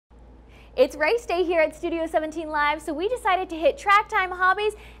It's race day here at Studio 17 Live, so we decided to hit Track Time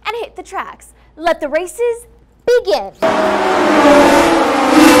Hobbies and hit the tracks. Let the races begin.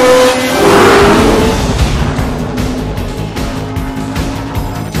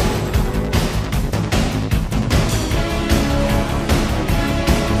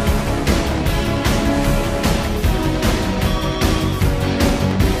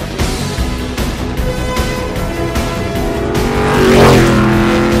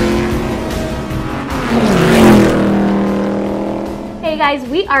 Hey guys,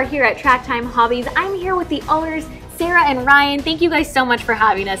 we are here at Track Time Hobbies. I'm here with the owners, Sarah and Ryan. Thank you guys so much for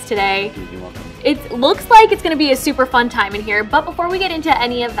having us today. You're welcome. It looks like it's going to be a super fun time in here, but before we get into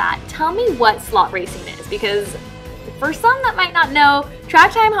any of that, tell me what slot racing is, because for some that might not know,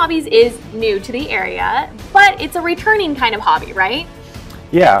 Track Time Hobbies is new to the area, but it's a returning kind of hobby, right?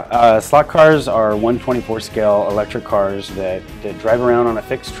 Yeah, slot cars are 1/24 scale electric cars that drive around on a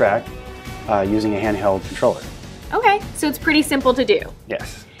fixed track using a handheld controller. Okay, so it's pretty simple to do.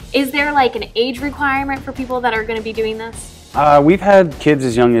 Yes. Is there like an age requirement for people that are going to be doing this? We've had kids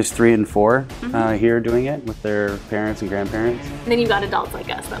as young as 3 and 4 here doing it with their parents and grandparents. And then you've got adults like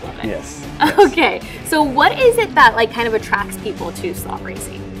us that love it. Yes. Okay, so what is it that like kind of attracts people to slot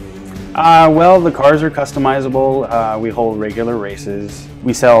racing? Well, the cars are customizable. We hold regular races.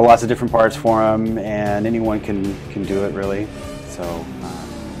 We sell lots of different parts for them, and anyone can do it really. So.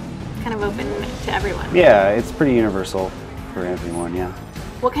 Kind of open to everyone. Yeah, it's pretty universal for everyone, yeah.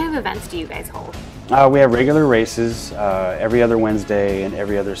 What kind of events do you guys hold? We have regular races every other Wednesday and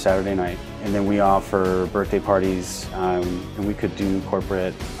every other Saturday night. And then we offer birthday parties, and we could do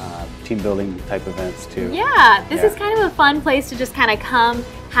corporate team building type events too. Yeah, this is kind of a fun place to just kind of come,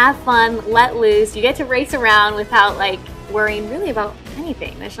 have fun, let loose. You get to race around without like worrying really about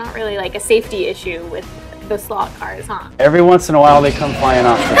anything. There's not really like a safety issue with the slot cars, huh? Every once in a while they come flying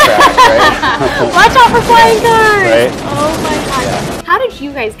off the track, right? Watch out for flying cars! Right? Oh my gosh. Yeah. How did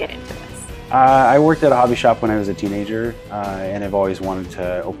you guys get into this? I worked at a hobby shop when I was a teenager, and I've always wanted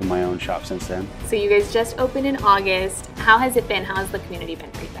to open my own shop since then. So you guys just opened in August. How has it been? How has the community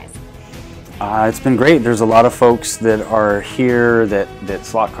been for you guys? It's been great. There's a lot of folks that are here that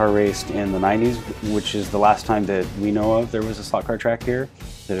slot car raced in the 90s, which is the last time that we know of there was a slot car track here,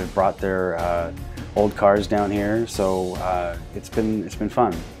 that have brought their old cars down here. So it's been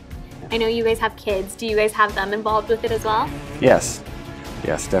fun. I know you guys have kids. Do you guys have them involved with it as well? Yes.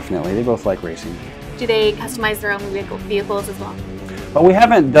 Yes, definitely. They both like racing. Do they customize their own vehicles as well? Well, we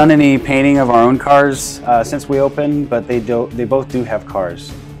haven't done any painting of our own cars since we opened, but they both do have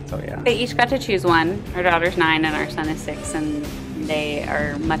cars. So yeah. They each got to choose one. Our daughter's 9 and our son is 6, and they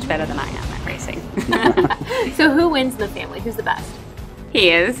are much better than I am at racing. So who wins in the family? Who's the best? He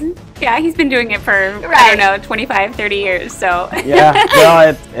is. Yeah, he's been doing it for, I don't know, 25, 30 years, so. Yeah,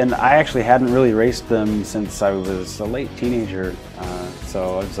 well, and I actually hadn't really raced them since I was a late teenager,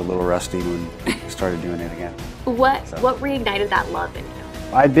 so I was a little rusty when I started doing it again. What reignited that love in you?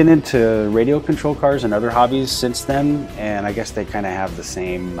 I've been into radio control cars and other hobbies since then, and I guess they kind of have the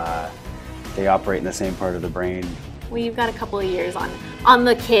same, they operate in the same part of the brain. Well, you've got a couple of years on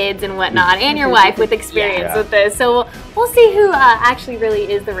the kids and whatnot, and your wife with experience with this. So we'll see who actually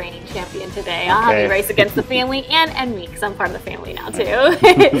really is the reigning champion today. I'll have you race against the family and me, because I'm part of the family now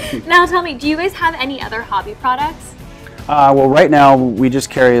too. Now tell me, do you guys have any other hobby products? Well, right now we just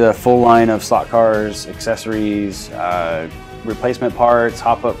carry the full line of slot cars, accessories, replacement parts,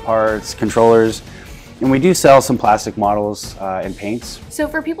 hop-up parts, controllers. And we do sell some plastic models and paints. So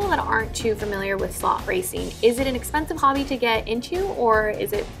for people that aren't too familiar with slot racing, is it an expensive hobby to get into, or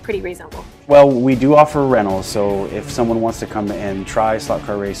is it pretty reasonable? Well, we do offer rentals, so if someone wants to come and try slot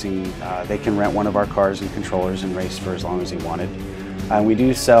car racing, they can rent one of our cars and controllers and race for as long as they wanted. And we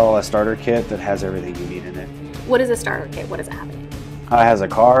do sell a starter kit that has everything you need in it. What is a starter kit? What does it have in it? It has a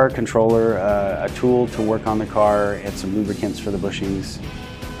car, controller, a tool to work on the car, and some lubricants for the bushings,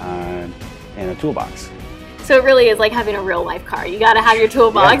 and a toolbox. So it really is like having a real life car. You got to have your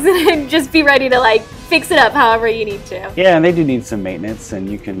toolbox and just be ready to like fix it up however you need to. Yeah, and they do need some maintenance, and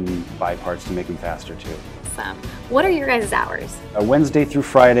you can buy parts to make them faster too. Awesome. What are your guys' hours? Wednesday through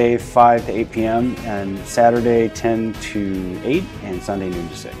Friday, 5 to 8 p.m., and Saturday, 10 to 8, and Sunday, noon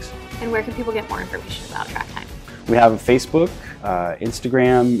to 6. And where can people get more information about Track Time? We have Facebook,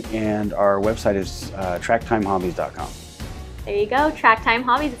 Instagram, and our website is tracktimehobbies.com. There you go, Track Time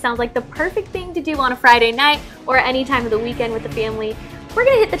Hobbies. It sounds like the perfect thing to do on a Friday night or any time of the weekend with the family. We're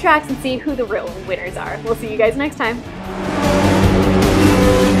gonna hit the tracks and see who the real winners are. We'll see you guys next time.